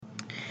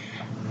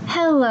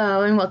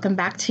Hello, and welcome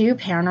back to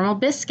Paranormal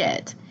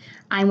Biscuit.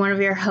 I'm one of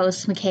your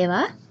hosts,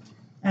 Michaela.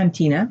 I'm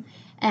Tina.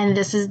 And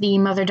this is the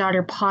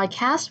Mother-Daughter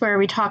podcast where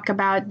we talk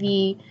about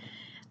the,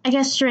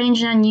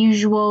 strange and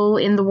unusual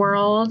in the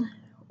world,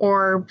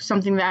 or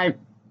something that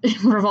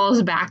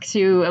revolves back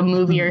to a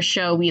movie or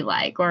show we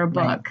like, or a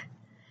book,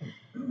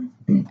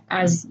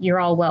 as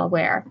you're all well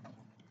aware.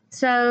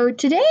 So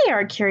today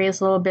our Curious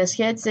Little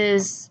Biscuits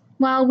is,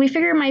 we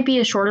figure it might be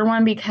a shorter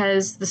one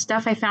because the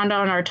stuff I found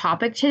on our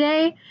topic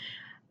today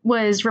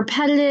was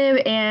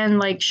repetitive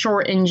and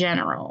short in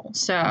general.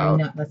 So don't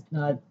mean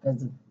that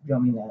as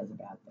a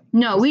bad thing.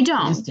 No, we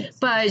don't.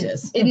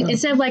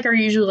 Instead of our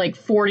usual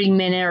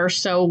 40-minute or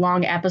so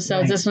long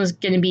episodes, This one's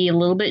going to be a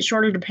little bit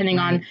shorter depending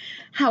on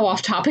how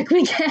off topic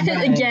we get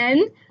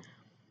again.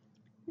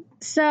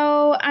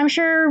 So I'm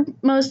sure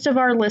most of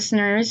our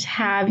listeners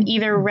have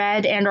either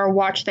read and or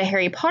watched the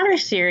Harry Potter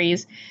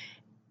series,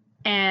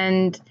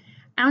 and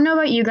I don't know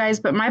about you guys,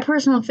 but my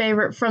personal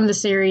favorite from the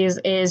series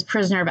is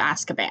Prisoner of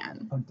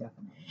Azkaban. Oh,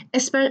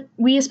 definitely.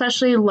 We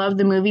especially love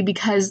the movie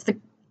because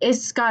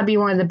it's got to be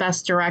one of the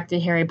best directed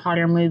Harry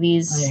Potter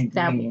movies. I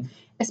agree.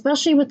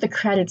 Especially with the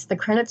credits. The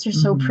credits are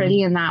so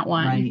pretty in that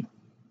one. Right.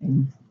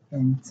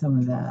 And some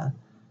of the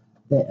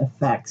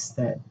effects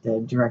that the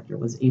director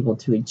was able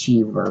to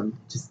achieve were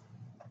just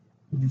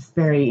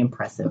very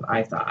impressive,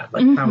 I thought.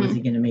 How was he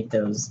going to make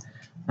those,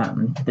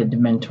 the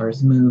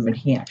Dementors move? And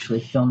he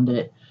actually filmed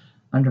it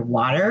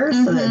underwater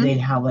so that they'd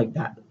have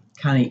that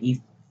kind of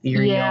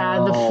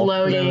ethereal, the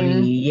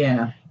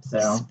floating,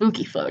 so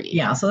spooky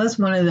floaty. So that's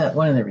one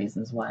of the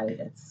reasons why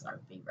it's our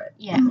favorite.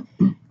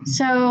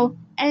 So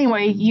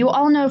anyway, you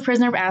all know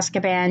Prisoner of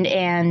Azkaban,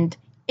 and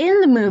in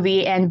the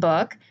movie and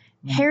book,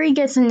 Harry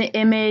gets an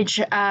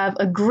image of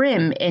a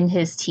Grimm in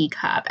his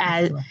teacup.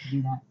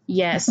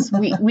 Yes,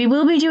 we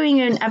will be doing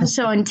an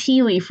episode on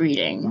tea leaf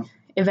reading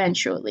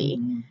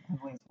eventually. I've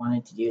always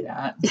wanted to do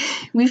that.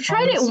 We've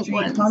tried it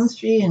once.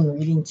 Palmistry and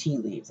reading tea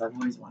leaves. I've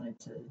always wanted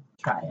to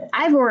try it.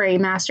 I've already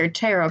mastered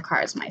tarot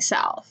cards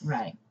myself.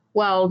 Right.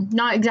 Well,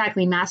 not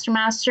exactly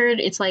mastered.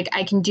 It's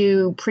I can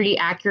do pretty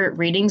accurate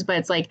readings, but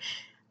it's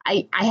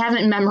I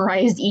haven't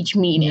memorized each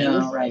meaning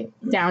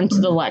down to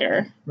the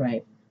letter.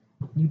 Right.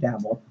 You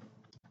dabble.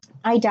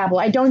 I dabble.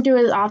 I don't do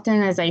it as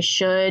often as I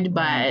should,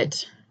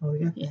 but... Well, we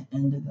got the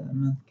end of the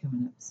month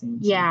coming up soon.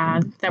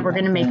 Yeah, that we're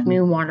going to make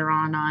moon water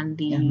on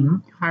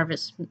the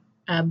harvest,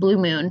 blue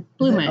moon.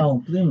 Blue moon.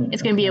 Oh, blue moon.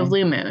 It's going to be a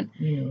blue moon.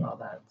 You knew all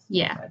that.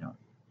 Yeah. I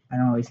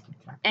don't always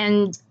keep track.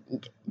 And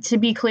to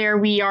be clear,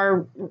 we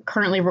are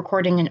currently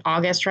recording in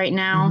August right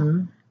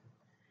now.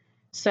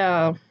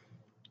 So,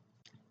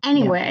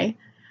 anyway,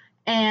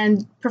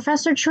 and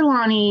Professor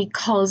Trelawney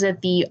calls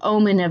it the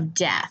omen of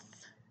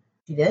death.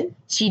 She did?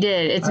 She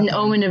did. It's an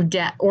omen of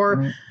death.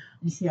 Or...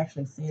 Did she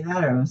actually say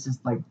that, or it was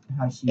just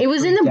how she... It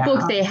was in the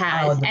book they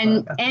had,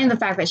 and the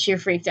fact that she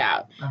freaked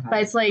out.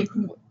 But it's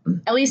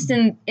at least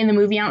in the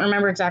movie, I don't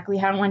remember exactly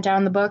how it went down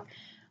in the book.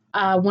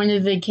 One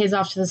of the kids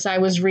off to the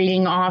side was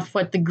reading off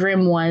what the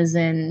Grimm was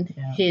in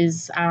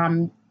his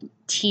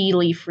tea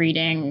leaf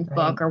reading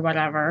book or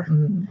whatever.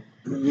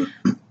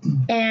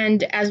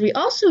 And as we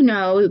also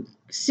know,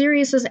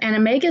 Sirius's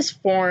Animagus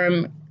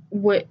form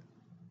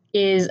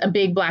is a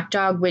big black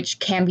dog, which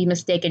can be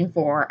mistaken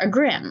for a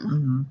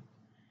Grimm.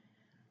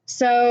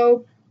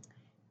 So,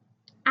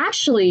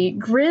 actually,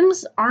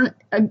 Grimms aren't...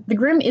 the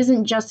Grimm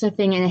isn't just a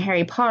thing in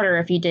Harry Potter,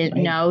 if you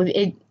didn't know.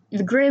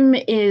 The Grimm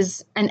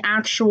is an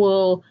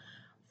actual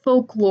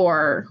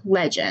folklore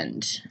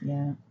legend.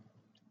 Yeah.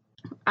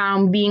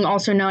 Being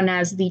also known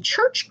as the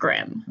Church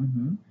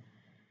Grimm.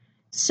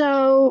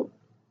 So,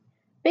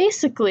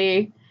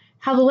 basically,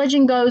 how the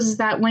legend goes is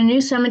that when a new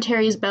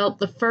cemetery is built,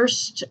 the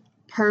first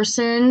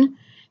person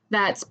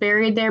that's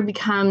buried there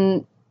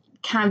becomes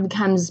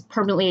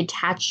permanently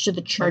attached to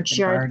the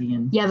churchyard. The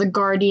guardian. Yeah, the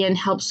guardian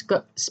helps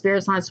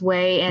spirits on its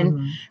way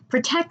and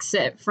protects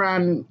it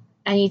from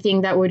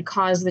anything that would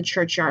cause the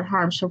churchyard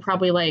harm. So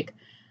probably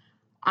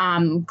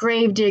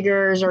grave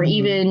diggers or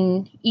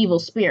even evil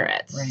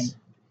spirits. Right.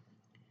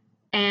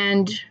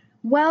 And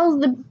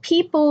the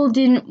people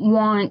didn't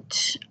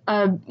want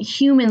a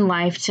human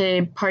life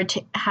to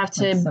have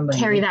to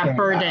carry that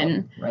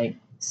burden. Right.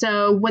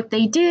 So what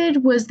they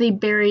did was they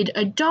buried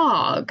a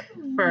dog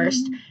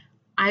first.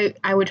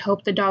 I would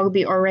hope the dog would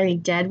be already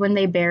dead when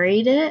they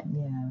buried it.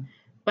 Yeah.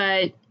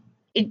 But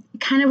it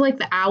kind of like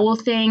the owl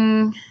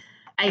thing,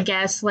 I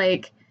guess,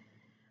 in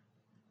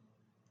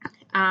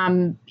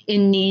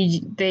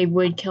need, they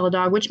would kill a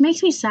dog, which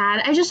makes me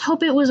sad. I just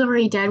hope it was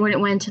already dead when it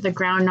went to the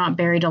ground, not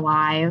buried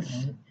alive.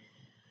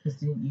 Because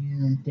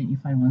didn't you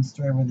find one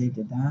story where they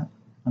did that?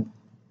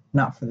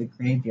 Not for the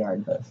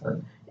graveyard, but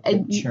for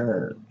the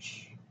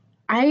church.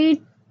 I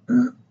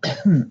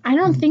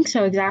don't think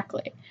so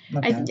exactly.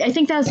 Okay. I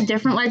think that's a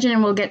different legend,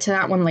 and we'll get to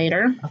that one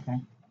later. Okay.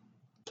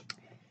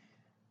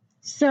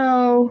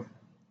 So,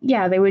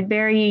 they would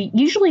bury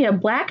usually a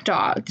black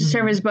dog to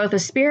serve as both a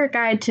spirit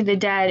guide to the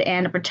dead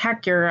and a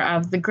protector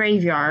of the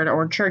graveyard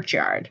or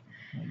churchyard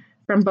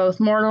from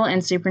both mortal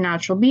and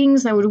supernatural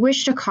beings that would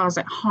wish to cause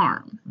it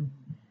harm.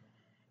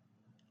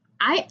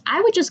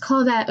 I would just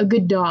call that a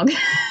good dog.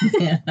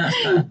 Yeah.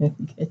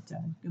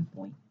 Good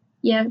boy.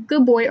 Yeah,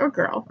 good boy or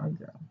girl. Or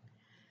girl.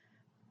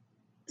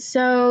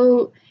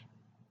 So,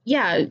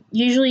 yeah,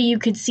 usually you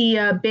could see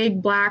a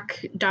big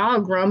black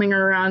dog roaming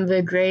around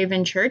the grave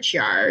and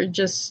churchyard.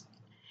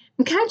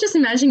 I'm kind of just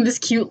imagining this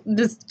cute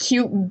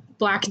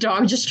black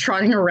dog just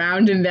trotting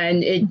around, and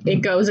then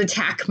it goes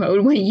attack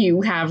mode when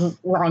you have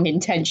wrong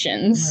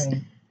intentions.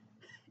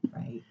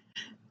 Right.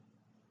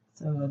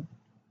 So,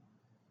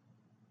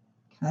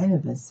 kind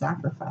of a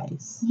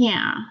sacrifice.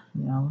 Yeah.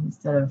 You know,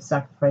 instead of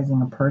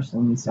sacrificing a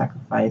person, you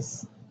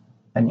sacrifice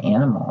an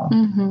animal.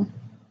 Mm-hmm.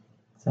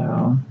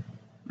 So,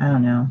 I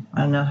don't know.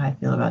 I don't know how I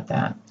feel about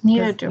that.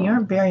 Neither do I. You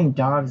aren't burying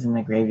dogs in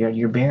the graveyard.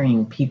 You're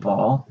burying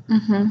people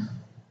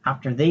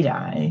after they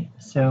die.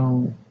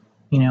 So,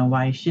 you know,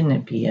 why shouldn't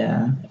it be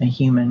a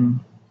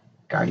human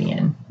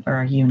guardian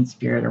or a human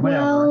spirit or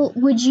whatever? Well,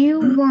 would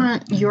you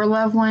want your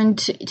loved one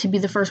to be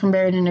the first one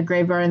buried in a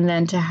graveyard and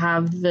then to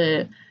have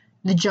the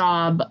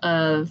job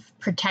of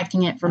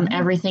protecting it from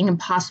everything and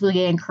possibly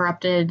getting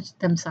corrupted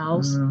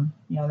themselves?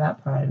 Yeah,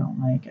 that part I don't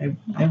like.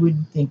 I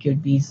would think it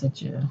would be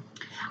such a...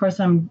 Of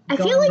course, I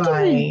feel like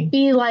it would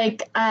be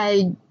like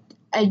an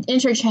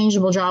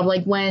interchangeable job.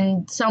 Like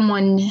when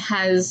someone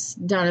has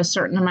done a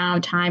certain amount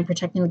of time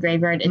protecting the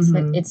graveyard,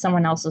 it's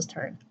someone else's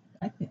turn.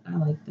 I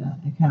like that.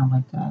 I kind of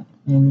like that.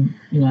 And,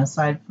 you know,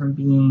 aside from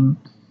being...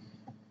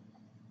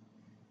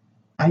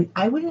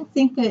 I wouldn't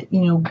think that,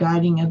 you know,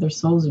 guiding other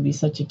souls would be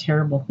such a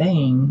terrible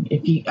thing.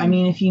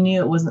 If you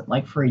knew it wasn't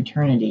like for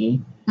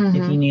eternity, if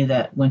you knew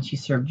that once you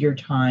served your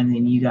time,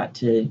 then you got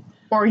to...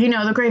 Or, you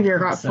know, the graveyard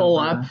got full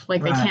up.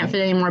 Like, they can't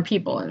fit any more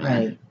people in there.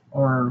 Right.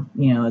 Or,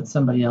 you know, it's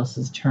somebody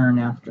else's turn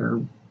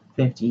after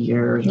 50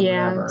 years or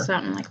whatever.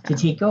 Something like that.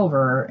 To take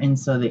over, and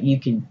so that you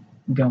could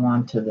go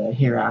on to the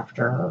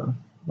hereafter or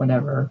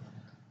whatever.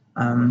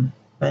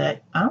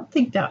 But I don't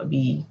think that would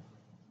be...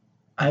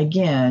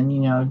 Again, you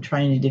know,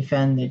 trying to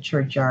defend the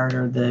churchyard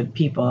or the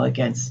people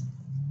against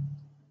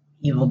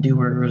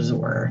evildoers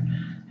or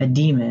a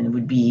demon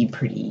would be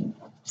pretty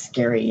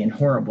scary and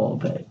horrible.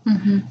 But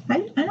I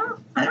don't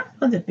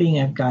know that being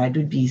a guide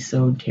would be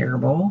so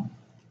terrible.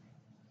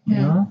 You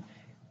know?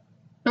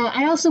 But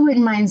I also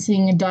wouldn't mind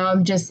seeing a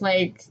dog just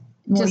wagging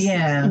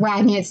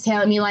its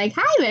tail at me like,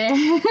 hi there.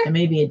 And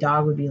maybe a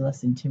dog would be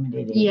less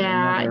intimidating.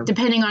 Yeah,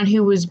 depending on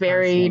who was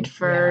buried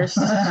first.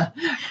 Yeah.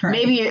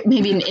 Maybe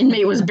an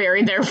inmate was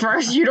buried there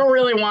first. You don't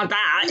really want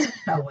that.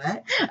 A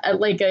what?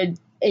 Like an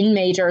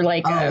inmate or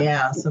like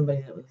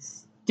somebody that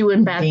was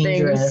doing bad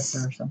dangerous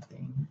things or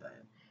something.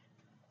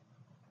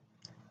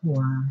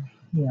 Or,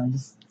 you know,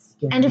 just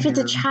scared. And if it's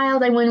a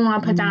child, I wouldn't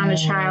want to put down a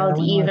child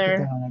either.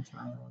 Put down a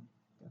child.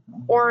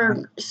 Definitely or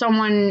not.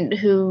 someone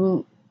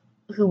who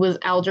was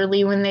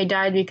elderly when they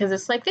died, because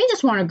it's like they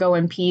just want to go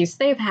in peace.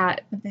 But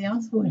they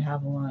also would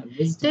have a lot of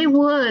wisdom. They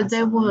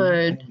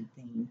would.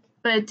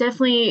 But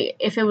definitely,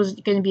 if it was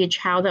going to be a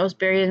child that was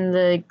buried in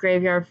the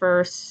graveyard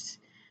first,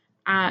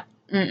 No,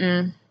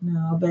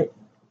 but,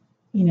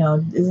 you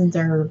know, isn't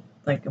there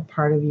like a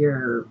part of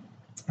your,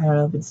 I don't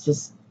know if it's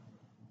just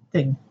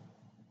the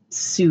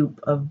soup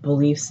of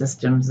belief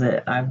systems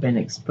that I've been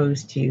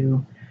exposed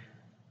to,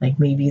 like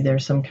maybe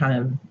there's some kind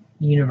of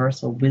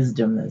universal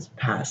wisdom that's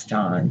passed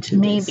on to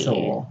the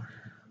soul.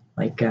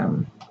 Like,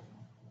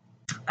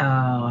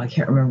 I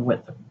can't remember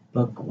what the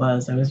book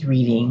was I was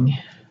reading.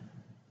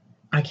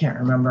 I can't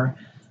remember.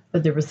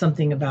 But there was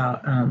something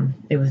about,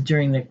 it was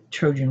during the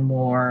Trojan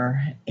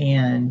War,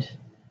 and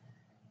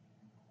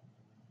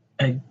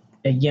a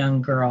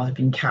young girl had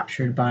been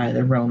captured by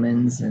the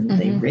Romans, and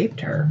they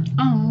raped her.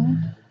 Oh.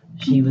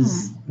 She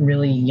was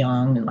really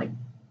young,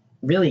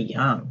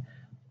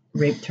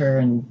 raped her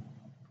and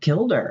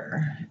killed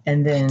her.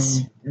 And then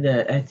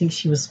I think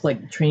she was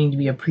like training to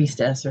be a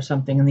priestess or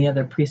something, and the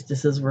other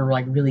priestesses were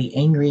like really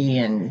angry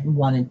and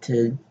wanted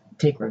to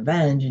take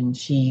revenge, and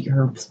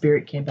her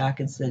spirit came back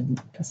and said,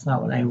 that's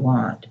not what I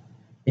want.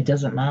 It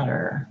doesn't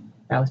matter.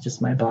 That was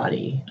just my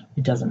body.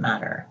 It doesn't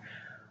matter.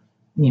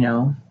 You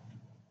know?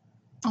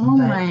 Oh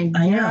my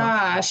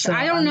gosh. So,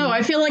 I don't know.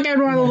 I feel like I'd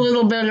want a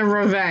little bit of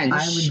revenge.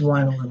 I would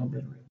want a little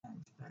bit of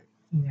revenge. But,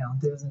 you know,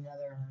 there was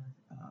another,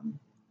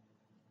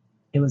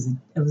 it was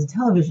a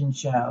television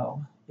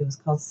show. It was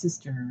called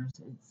Sisters.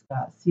 It's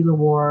got Celia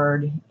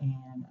Ward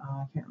and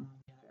I can't remember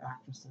the other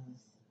actresses.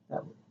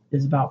 That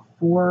is about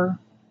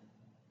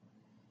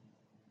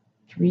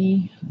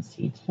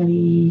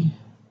Teddy,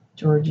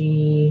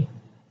 Georgie,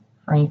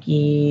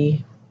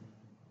 Frankie.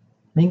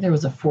 I think there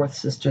was a fourth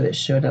sister that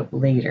showed up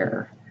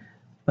later.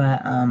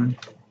 But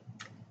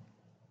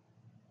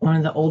one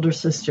of the older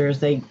sisters,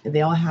 they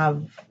all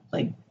have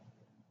like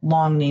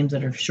long names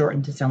that are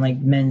shortened to sound like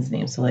men's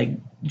names. So like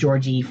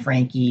Georgie,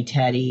 Frankie,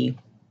 Teddy,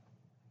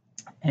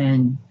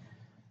 and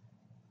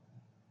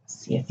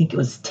I think it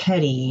was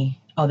Teddy.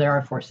 Oh, there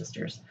are four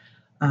sisters.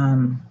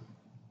 Who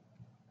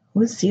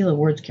is Celia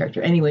Ward's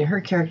character? Anyway,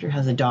 her character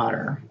has a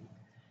daughter,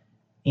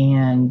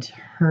 and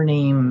her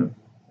nickname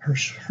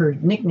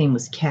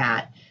was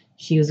Kat.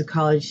 She was a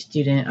college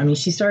student. I mean,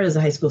 she started as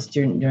a high school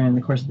student during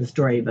the course of the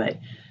story, but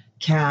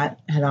Kat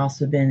had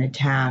also been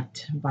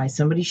attacked by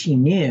somebody she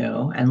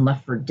knew and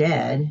left for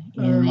dead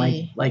in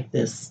like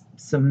this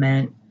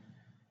cement,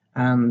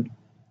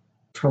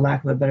 for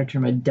lack of a better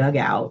term, a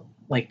dugout.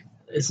 Like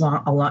it's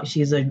not a lot.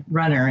 She's a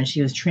runner and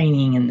she was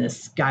training, and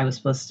this guy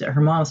was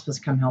her mom was supposed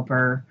to come help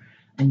her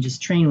and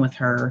just train with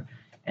her.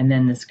 And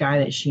then this guy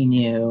that she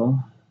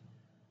knew,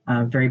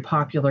 a very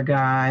popular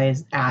guy,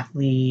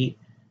 athlete,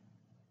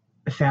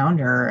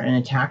 found her and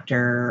attacked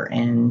her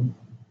and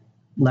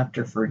left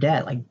her for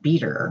dead, like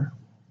beat her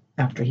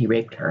after he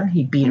raped her.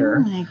 He beat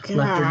her, left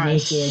her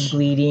naked,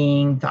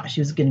 bleeding, thought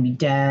she was going to be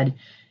dead.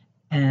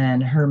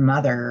 And her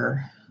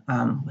mother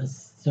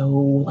was so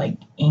like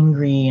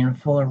angry and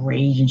full of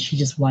rage, and she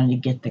just wanted to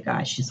get the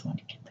guy.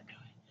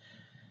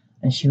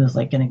 And she was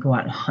like going to go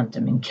out and hunt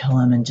him and kill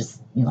him and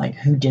just, you know, like,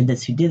 who did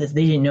this? They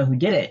didn't know who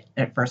did it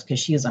at first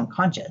because she was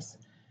unconscious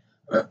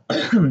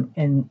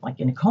and like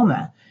in a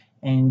coma.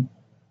 And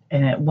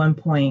at one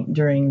point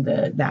during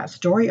that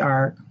story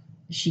arc,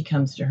 she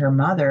comes to her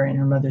mother in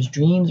her mother's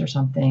dreams or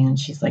something, and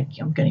she's like,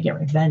 I'm going to get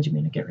revenge.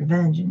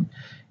 And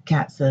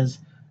Kat says,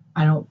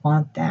 I don't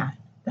want that.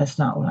 That's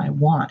not what I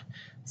want.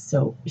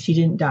 So she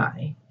didn't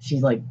die. She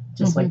like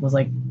just like was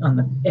like on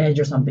the edge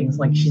or something. It's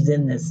like she's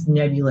in this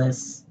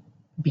nebulous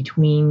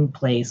between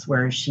place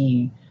where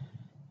she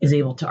is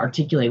able to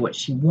articulate what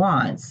she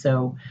wants.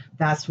 So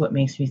that's what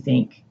makes me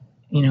think,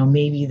 you know,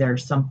 maybe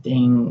there's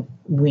something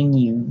when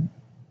you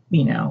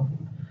know,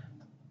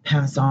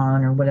 pass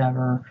on or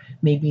whatever,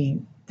 maybe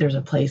there's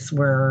a place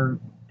where,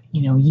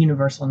 you know,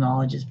 universal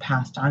knowledge is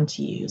passed on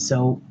to you.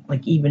 So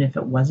like, even if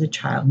it was a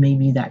child,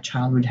 maybe that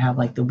child would have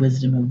like the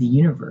wisdom of the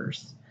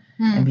universe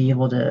and be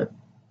able to,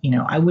 you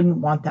know, I wouldn't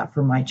want that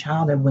for my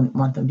child. I wouldn't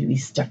want them to be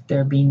stuck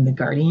there being the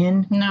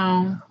guardian.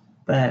 No.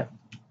 But,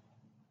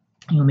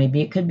 you know, maybe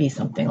it could be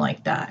something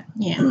like that.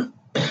 Yeah.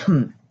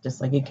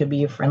 Just like it could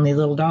be a friendly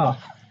little dog.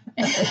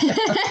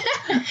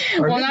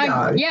 Well, not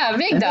dog. Yeah, a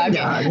big dog.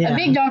 Yeah. A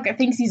big dog that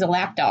thinks he's a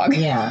lap dog.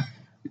 Yeah.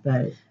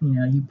 But, you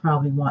know, you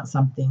probably want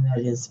something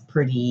that is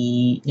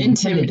pretty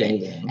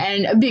intimidating.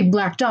 And a big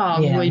black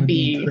dog would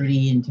be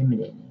pretty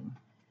intimidating.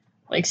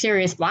 Like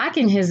Sirius Black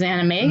in his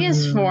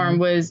Animagus form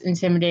was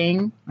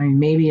intimidating. I mean,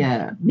 maybe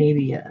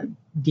a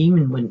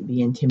demon wouldn't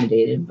be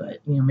intimidated, but,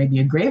 you know, maybe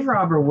a grave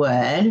robber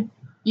would.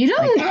 You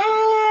don't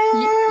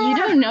you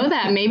don't know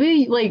that.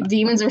 Maybe like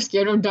demons are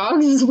scared of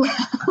dogs as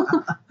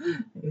well.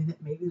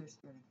 maybe they're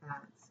scared of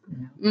cats. You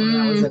know?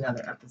 Well, that was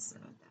another episode.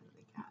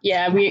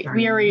 Yeah, we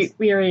already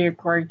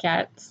recorded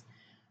cats,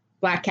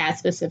 black cats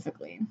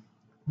specifically.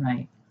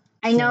 Right.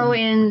 I know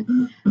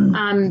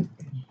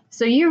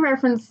so you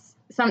referenced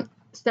some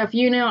stuff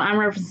you know, I'm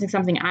referencing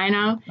something I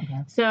know. Okay.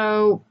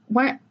 So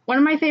one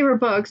of my favorite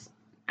books,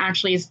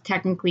 actually is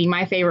technically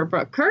my favorite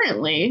book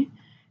currently,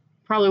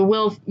 probably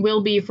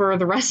will be for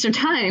the rest of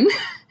time,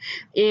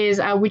 is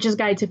Witch's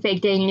Guide to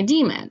Fake Dating a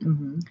Demon.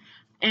 Mm-hmm.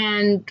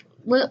 And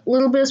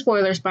little bit of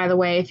spoilers, by the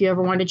way, if you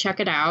ever want to check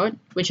it out,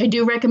 which I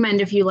do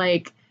recommend if you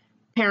like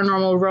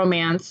paranormal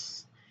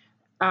romance,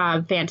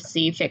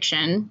 fantasy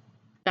fiction.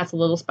 That's a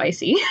little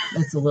spicy.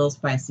 That's a little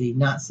spicy.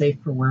 Not safe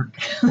for work.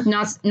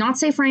 not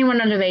safe for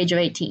anyone under the age of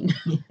 18.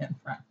 Yeah,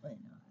 probably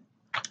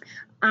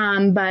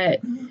not.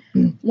 But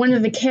one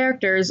of the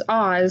characters,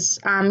 Oz,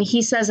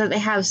 he says that they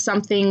have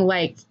something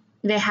like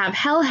they have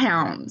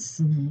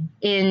hellhounds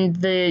in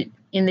the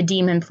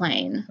demon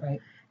plane,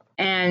 right?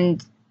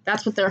 And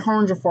that's what their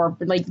horns are for,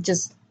 like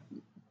just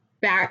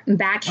back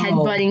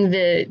headbutting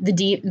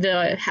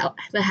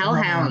the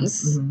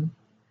hellhounds. Mm-hmm.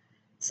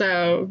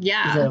 So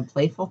yeah, is it a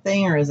playful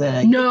thing or is it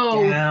a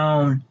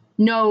down?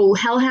 No,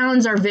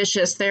 hellhounds are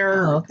vicious.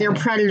 They're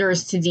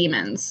predators to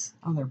demons.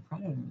 Oh, they're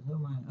predators. Oh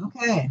my.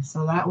 Okay,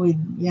 so that would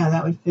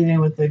fit in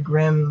with the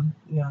grim,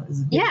 you know,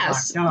 is a big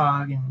black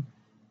dog and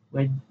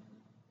would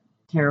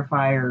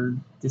terrify or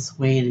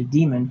dissuade a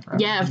demon from.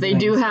 Yeah, if they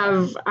do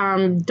have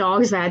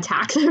dogs that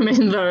attack them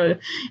in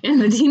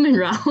the demon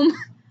realm.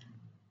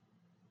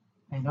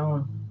 I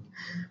know.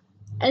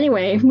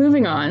 Anyway,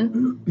 moving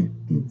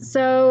on.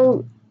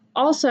 So,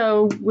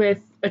 also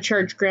with a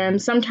church grim,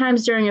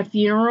 sometimes during a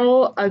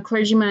funeral, a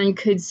clergyman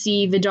could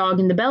see the dog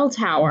in the bell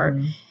tower.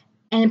 Mm-hmm.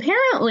 And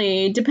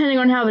apparently, depending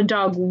on how the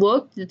dog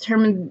looked,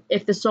 determined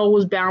if the soul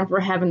was bound for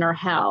heaven or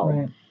hell.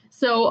 Right.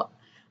 So,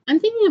 I'm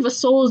thinking if a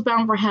soul is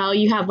bound for hell,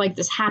 you have like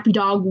this happy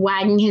dog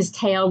wagging his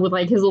tail with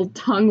like his little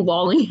tongue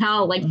lolling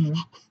out, like. Mm-hmm.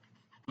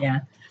 Yeah.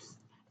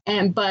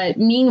 But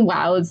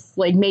meanwhile, it's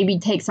like maybe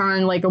takes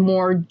on like a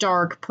more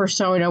dark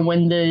persona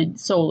when the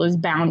soul is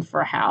bound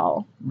for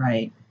hell.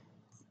 Right.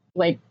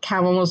 Like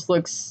kind of almost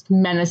looks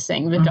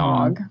menacing, the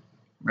dog.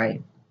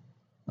 Right.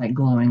 Like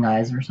glowing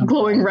eyes or something.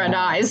 Glowing red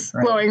eyes.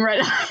 Right. Glowing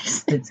red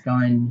eyes. It's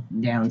going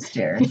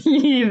downstairs.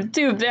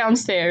 Tube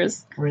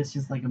downstairs. Or it's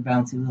just like a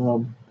bouncy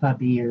little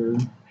puppy or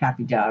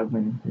happy dog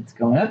when it's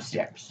going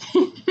upstairs.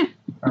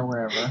 Or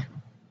wherever.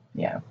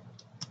 Yeah.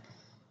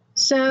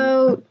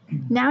 So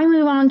now we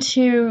move on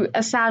to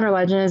a sadder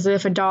legend, as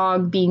if a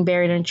dog being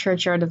buried in a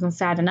churchyard isn't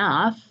sad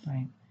enough.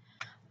 Right.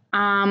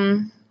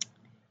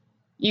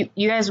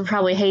 You guys would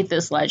probably hate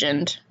this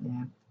legend.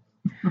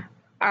 Yeah.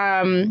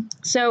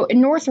 So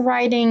in North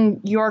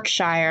Riding,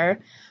 Yorkshire,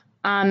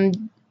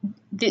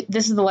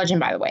 this is the legend,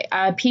 by the way.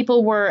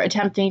 People were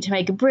attempting to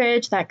make a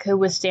bridge that could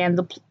withstand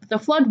the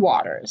flood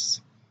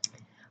waters.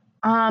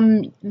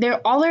 All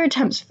their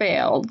attempts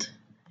failed.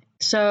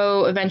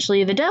 So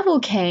eventually the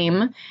devil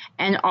came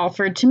and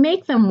offered to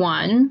make them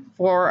one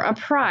for a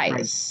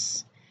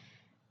price.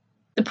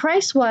 The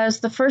price was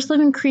the first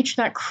living creature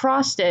that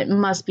crossed it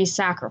must be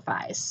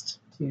sacrificed.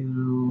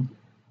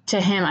 To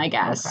him, I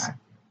guess. Okay.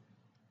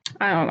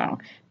 I don't know.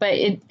 But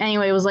it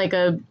was like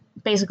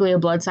basically a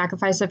blood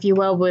sacrifice, if you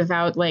will,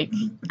 without like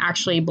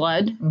actually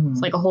blood. Mm-hmm.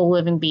 It's like a whole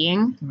living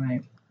being.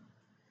 Right.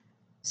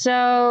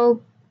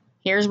 So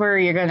here's where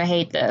you're going to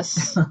hate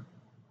this.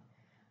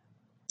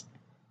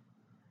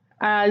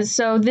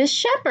 So this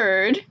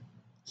shepherd,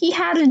 he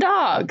had a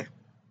dog.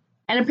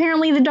 And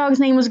apparently the dog's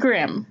name was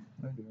Grim.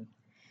 Okay.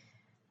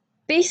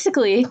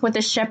 Basically, what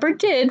the shepherd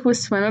did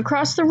was swim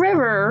across the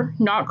river,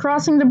 not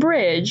crossing the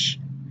bridge.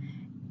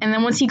 And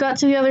then once he got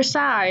to the other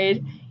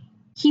side,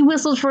 he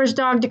whistled for his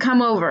dog to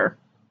come over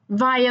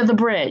via the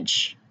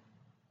bridge.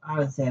 I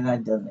would say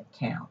that doesn't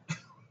count.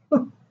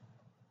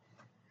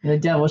 The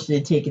devil should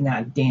have taken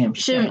that damn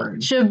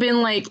shepherd. Should have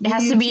been like, it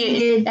has to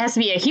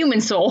be a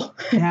human soul.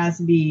 It has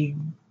to be,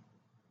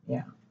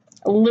 yeah.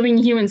 A living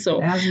human soul.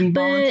 It has to be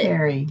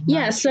voluntary.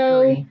 Yeah,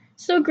 so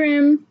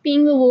Grim,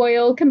 being the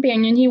loyal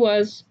companion he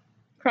was,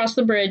 crossed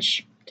the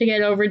bridge to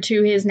get over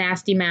to his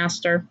nasty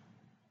master.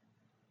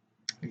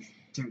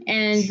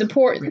 And the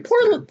poor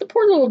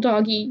little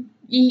doggy,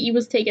 he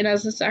was taken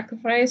as a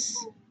sacrifice.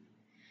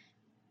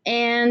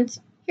 And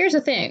here's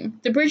the thing.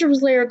 The bridge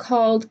was later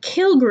called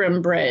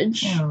Kilgrim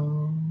Bridge,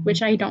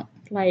 which I don't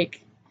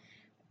like.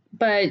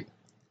 But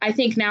I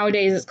think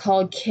nowadays it's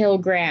called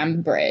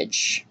Kilgram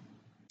Bridge.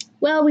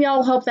 Well, we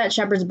all hope that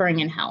shepherd's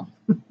burning in hell.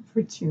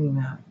 For doing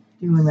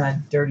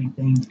that dirty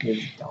thing to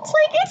his dog. It's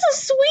like, it's a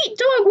sweet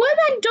dog. What did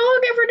that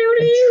dog ever do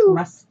to you?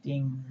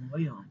 Trusting,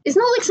 loyal. It's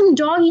not like some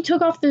dog he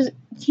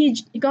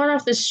got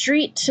off the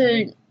street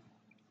to...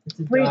 It's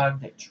a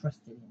dog that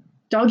trusted him.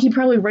 Dog he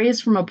probably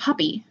raised from a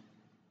puppy.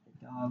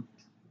 The dog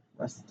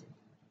trusted.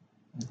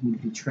 And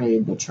he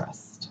betrayed the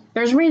trust.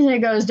 There's a reason it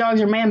goes,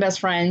 dogs are man best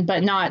friend,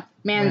 but not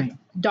man. Right.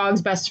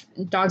 Dog's best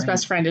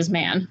friend is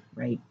man.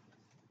 Right.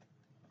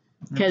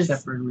 That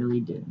shepherd really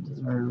didn't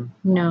deserve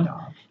no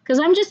dog. Because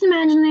I'm just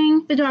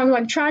imagining the dog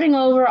like trotting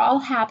over, all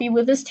happy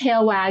with his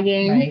tail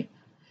wagging. Right.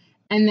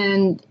 And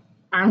then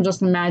I'm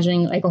just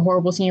imagining like a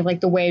horrible scene of like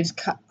the waves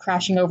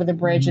crashing over the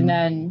bridge and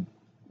then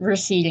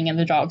receding and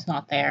the dog's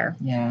not there.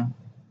 Yeah.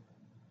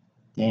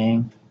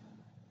 Dang.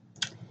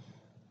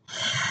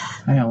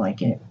 I don't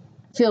like it.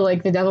 I feel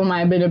like the devil might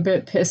have been a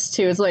bit pissed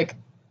too. It's like,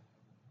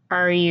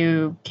 are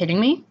you kidding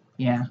me?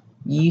 Yeah.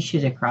 You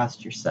should have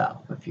crossed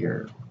yourself if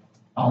you're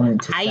all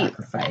into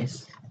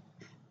sacrifice.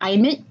 I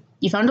admit,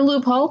 you found a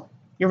loophole.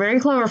 You're very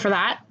clever for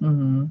that.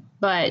 Mm-hmm.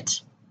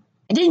 But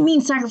I didn't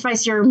mean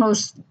sacrifice your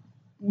most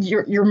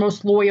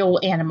loyal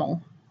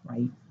animal.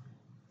 Right.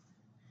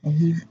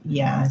 And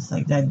it's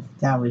like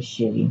that was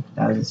shitty.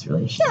 That was just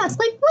really shitty. Yeah, it's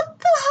like, what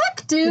the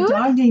heck, dude? The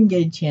dog didn't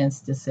get a chance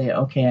to say,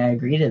 okay, I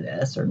agree to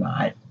this or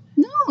not.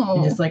 No.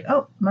 He's just like,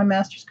 oh, my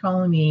master's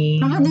calling me.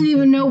 I didn't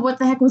even know what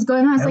the heck was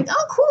going on. I was like,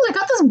 oh, cool, I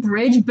got this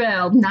bridge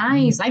built.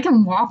 Nice. I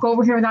can walk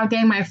over here without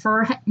getting my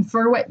fur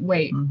wet.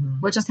 Wait,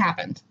 what just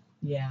happened?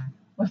 Yeah.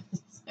 What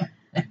is that?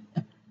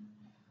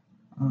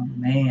 Oh,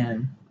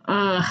 man.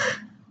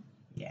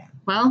 Yeah.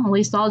 Well, at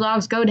least all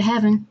dogs go to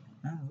heaven.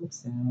 I hope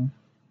so.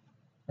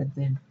 But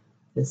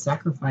the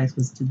sacrifice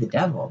was to the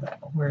devil,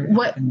 though.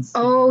 What?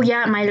 Oh,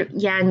 yeah,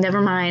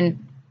 never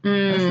mind.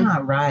 That's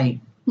not right.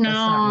 No. That's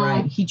not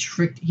right. He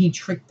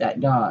tricked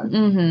that dog.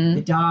 Mm-hmm.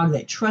 The dog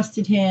that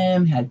trusted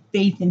him, had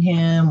faith in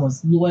him,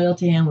 was loyal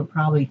to him, would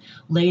probably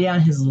lay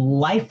down his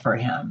life for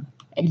him.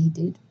 And he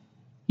did.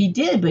 He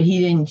did, but he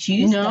didn't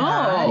choose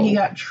that. He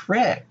got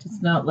tricked.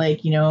 It's not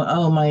like,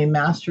 my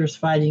master's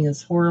fighting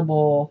this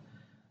horrible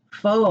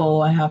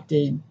foe. I have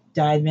to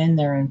dive in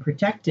there and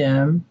protect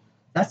him.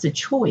 That's a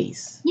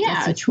choice. Yeah.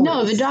 That's a choice.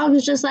 No, the dog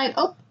was just like,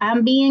 oh,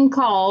 I'm being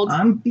called.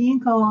 I'm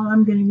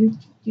going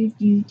to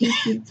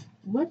do.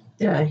 What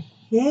the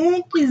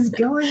heck is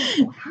going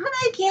on? How did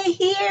I get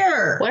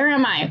here? Where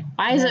am I?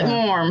 Why is it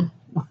warm?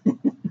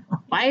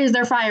 Why is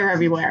there fire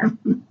everywhere?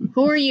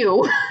 Who are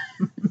you?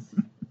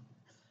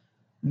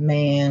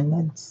 Man,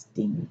 that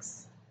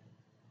stinks.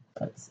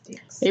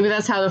 Maybe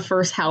that's how the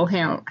first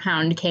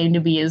hellhound came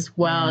to be as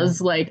well. Yeah,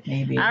 as like,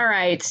 maybe. All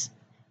right,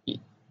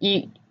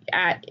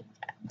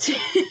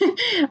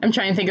 I'm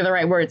trying to think of the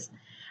right words.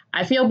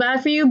 I feel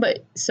bad for you,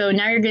 but so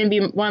now you're going to be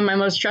one of my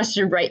most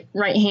trusted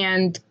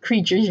right-hand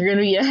creatures. You're going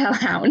to be a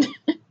hellhound.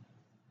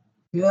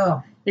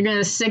 Yeah. You're going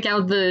to sick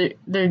out the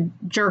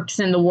jerks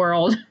in the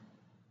world.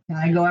 Can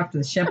I go after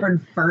the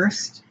shepherd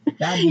first?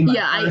 That'd be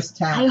my first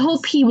task. I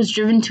hope he was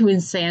driven to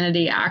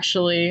insanity,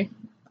 actually.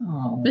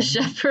 Oh. The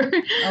shepherd.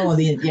 Oh,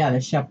 the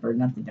shepherd,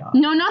 not the dog.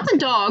 No, not the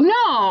dog.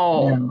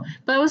 No.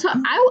 But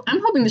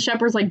I'm hoping the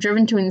shepherd's like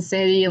driven to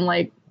insanity and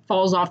like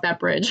falls off that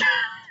bridge.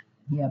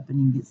 Yep,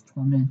 and he gets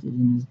tormented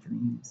in his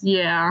dreams.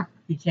 Yeah.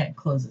 He can't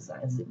close his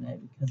eyes at night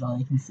because all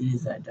he can see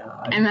is that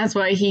dog. And that's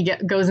why he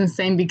goes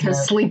insane because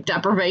Yep. sleep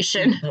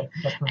deprivation.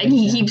 Deprivation. And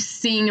he keeps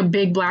seeing a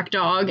big black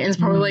dog and it's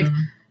probably like,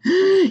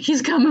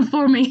 he's coming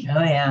for me.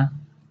 Oh, yeah.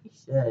 He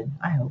should.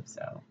 I hope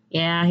so.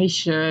 Yeah, he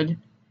should.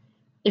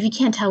 If you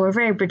can't tell, we're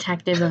very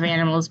protective of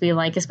animals, we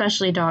like,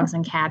 especially dogs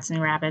and cats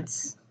and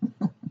rabbits.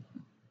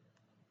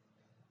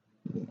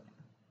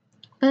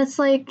 But it's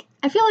like,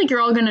 I feel like you're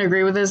all going to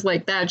agree with this,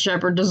 like, that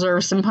shepherd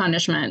deserves some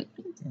punishment.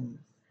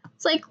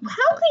 It's like,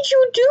 how could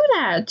you do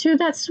that to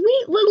that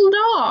sweet little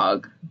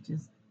dog? He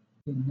just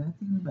did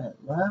nothing but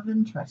love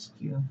and trust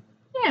you.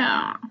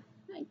 Yeah.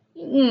 Like,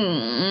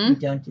 You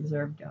don't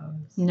deserve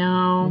dogs.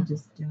 No. You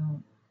just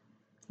don't.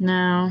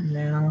 No.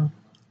 No.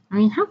 I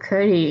mean, how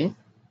could he?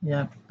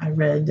 Yep. I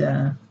read,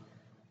 I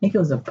think it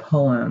was a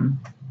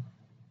poem.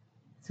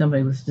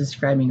 Somebody was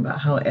describing about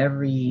how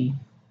every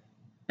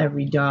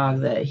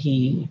dog that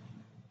he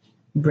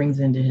brings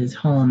into his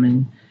home,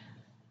 and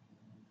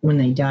when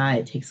they die,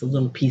 it takes a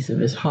little piece of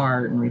his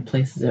heart and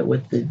replaces it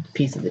with the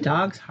piece of the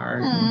dog's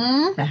heart.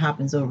 And that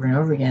happens over and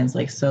over again. It's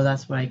like, so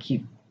that's why I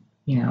keep,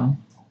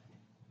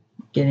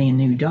 getting a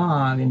new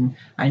dog. And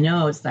I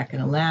know it's not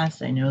going to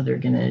last. I know they're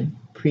going to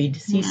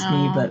predecease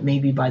me, but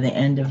maybe by the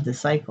end of the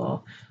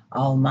cycle,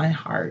 all my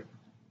heart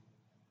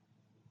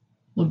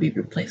will be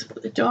replaced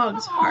with a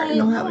dog's heart,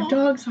 and I'll have a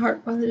dog's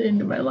heart by the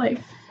end of my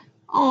life.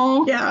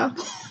 Oh. Yeah,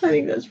 I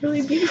think that's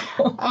really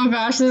beautiful. Oh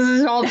gosh, this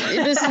is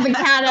the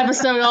cat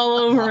episode all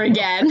over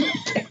again.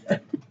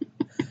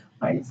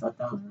 I just thought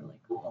that was really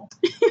cool.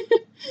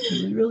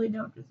 We really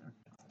don't deserve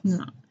dogs.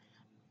 No.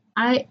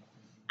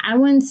 I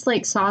once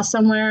saw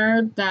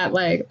somewhere that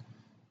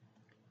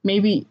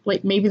maybe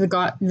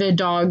the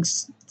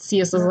dogs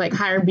see us as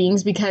higher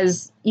beings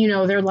because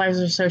their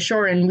lives are so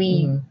short and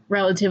we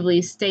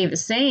relatively stay the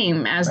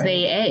same as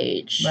they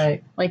age.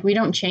 Right. We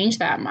don't change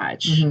that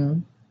much. Mm-hmm.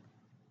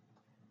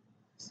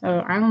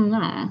 So I don't know.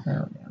 I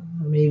don't know.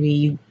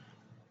 Maybe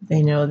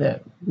they know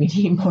that we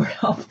need more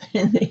help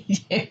than they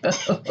do.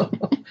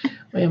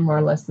 We have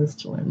more lessons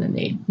to learn than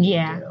they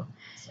do.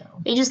 So.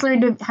 They just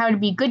learned how to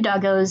be good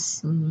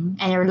doggos and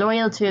are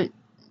loyal to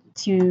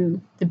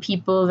the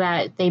people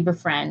that they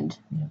befriend.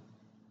 Yeah.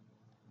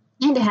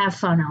 And to have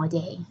fun all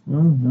day.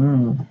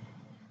 Mm-hmm.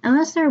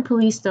 Unless they're a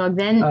police dog,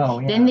 then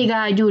they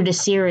gotta do the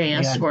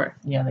serious work.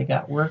 Yeah, they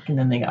got work and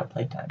then they got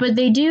playtime. But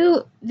they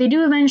do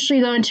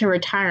eventually go into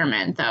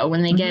retirement though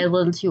when they get a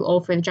little too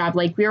old for the job.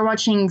 We were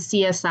watching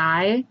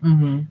CSI,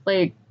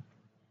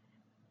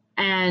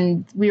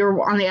 and we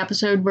were on the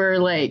episode where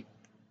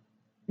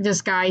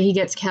this guy, he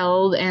gets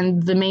killed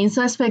and the main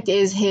suspect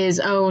is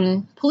his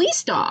own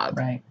police dog.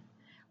 Right.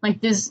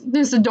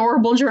 This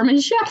adorable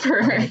German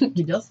Shepherd. Right.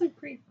 He does look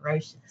pretty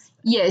ferocious.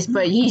 Yes,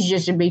 but he's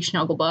just a big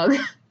snugglebug.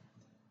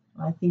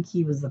 I think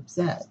he was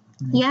upset.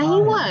 Yeah,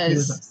 he was. He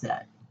was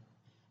upset.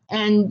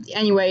 And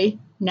anyway,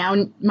 now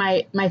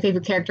my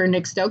favorite character,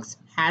 Nick Stokes,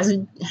 has a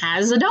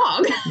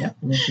dog. Yeah,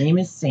 and his name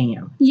is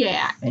Sam.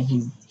 Yeah.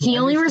 And he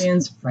only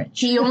understands French.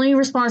 He only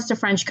responds to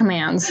French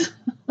commands.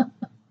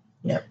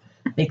 Yep.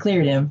 They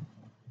cleared him.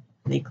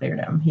 He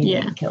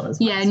didn't kill his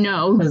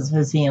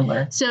his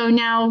handler. So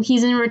now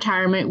he's in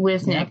retirement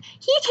with Nick.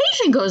 He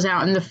occasionally goes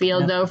out in the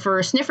field though for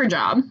a sniffer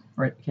job.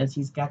 Because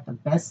he's got the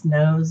best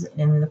nose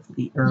in the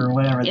fleet or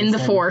whatever. In the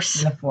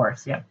force. In the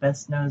force, yeah.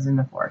 Best nose in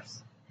the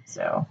force.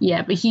 So.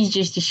 Yeah, but he's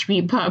just a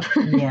sweet pup.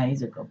 Yeah,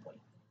 he's a good boy.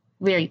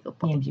 Very good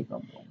boy. He's a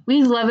good boy.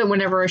 We love it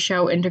whenever a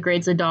show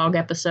integrates a dog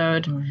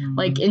episode. Mm-hmm.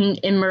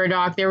 In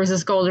Murdoch, there was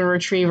this golden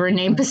retriever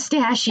named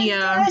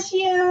Pistachio.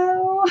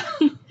 Pistachio!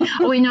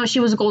 Oh, wait, no, she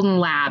was a golden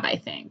lab, I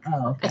think.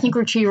 Oh, okay. I think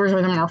retrievers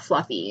are the more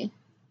fluffy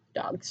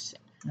dogs.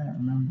 I don't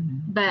remember.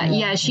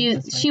 But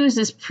she was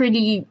this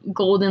pretty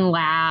golden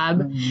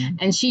lab,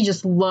 and she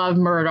just loved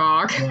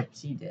Murdoch. Yep,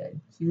 she did.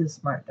 She's a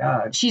smart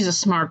dog. She's a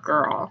smart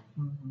girl.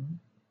 Mm-hmm.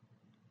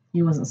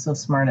 He wasn't so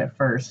smart at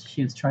first.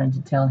 She was trying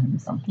to tell him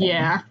something.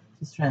 Yeah.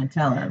 She's trying to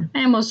tell him.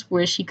 I almost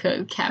wish he could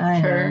have kept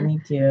her. Me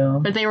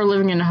too. But they were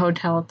living in a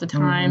hotel at the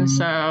time,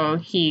 so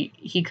he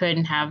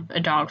couldn't have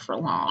a dog for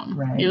long.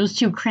 Right. It was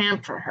too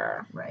cramped for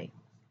her. Right.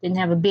 Didn't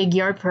have a big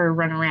yard for her to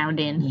run around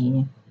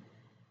in.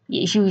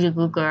 Yeah, she was a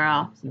good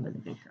girl. She was a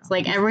good girl.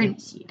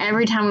 It's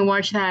every time we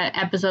watch that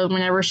episode,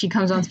 whenever she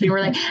comes on screen,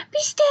 we're like,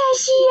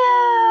 Pistachio!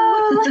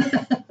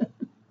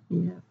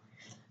 Yeah.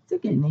 It's a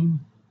good name.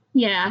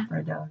 Yeah. For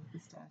a dog,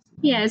 Pistachio.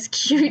 Yeah, it's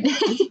cute.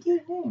 It's a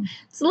cute name.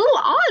 It's a little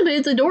odd, but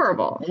it's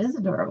adorable. It is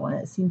adorable,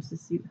 and it seems to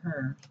suit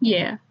her.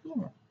 Yeah.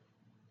 Yeah.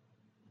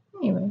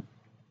 Anyway.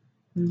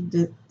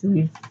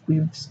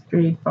 We've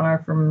strayed far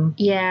from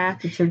the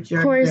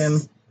churchyard grim.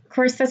 Of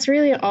course, that's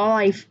really all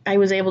I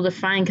was able to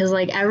find, because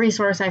every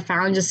source I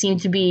found just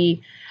seemed to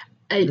be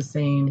the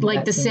same.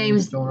 The same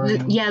story.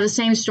 The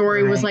same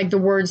story was the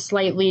words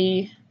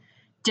slightly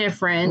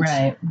different.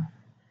 Right.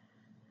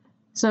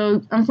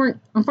 So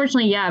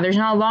unfortunately, there's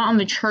not a lot on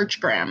the church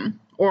grim,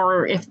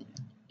 or if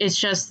it's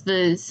just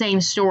the same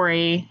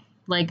story,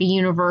 a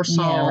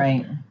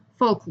universal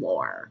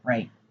folklore.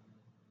 Right.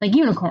 Like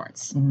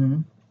unicorns.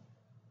 Mm-hmm.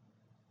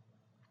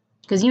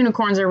 because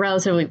unicorns are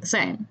relatively the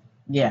same.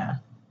 Yeah.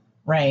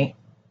 Right.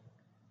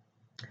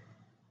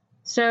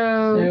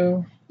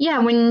 So yeah,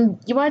 when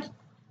you watch,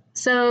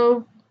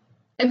 so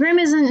a Grimm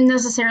isn't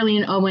necessarily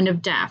an omen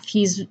of death.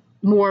 He's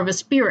more of a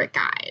spirit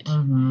guide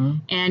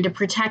and a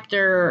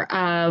protector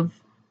of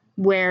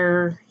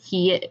where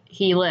he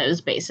lives,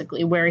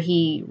 basically, where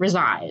he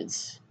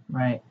resides.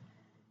 Right.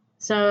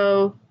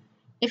 So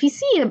if you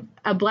see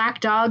a black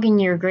dog in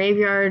your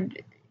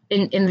graveyard,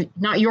 in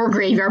not your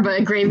graveyard, but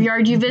a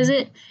graveyard you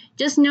visit,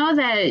 just know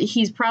that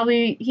he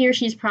or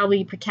she's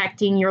probably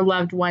protecting your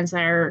loved ones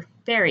that are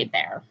buried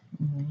there.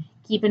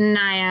 Keeping an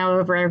eye out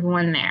over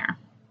everyone there.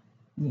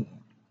 Yeah.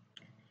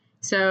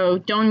 So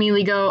don't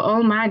immediately go,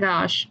 oh my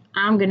gosh,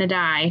 I'm gonna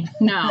die.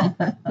 No,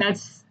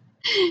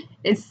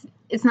 it's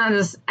not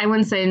this. I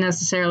wouldn't say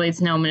necessarily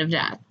it's an omen of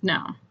death.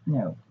 No.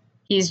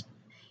 He's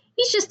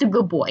just a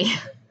good boy.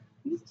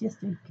 He's just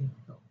a good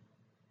boy.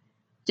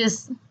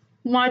 Just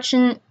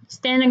watching,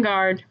 standing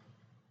guard.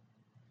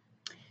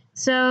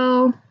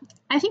 So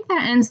I think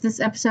that ends this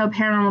episode of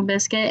Paranormal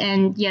Biscuit.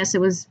 And yes,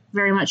 it was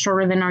very much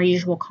shorter than our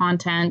usual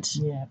content.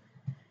 Yeah.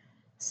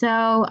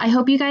 So I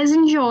hope you guys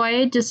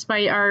enjoyed,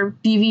 despite our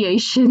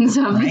deviations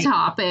of the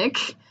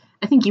topic.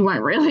 I think you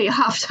went really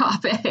off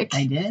topic.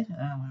 I did?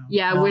 Oh,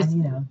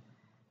 wow.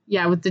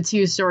 Yeah, with the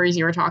two stories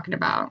you were talking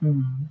about.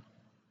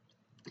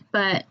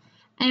 But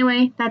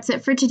anyway, that's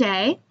it for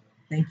today.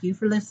 Thank you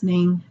for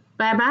listening.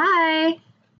 Bye-bye.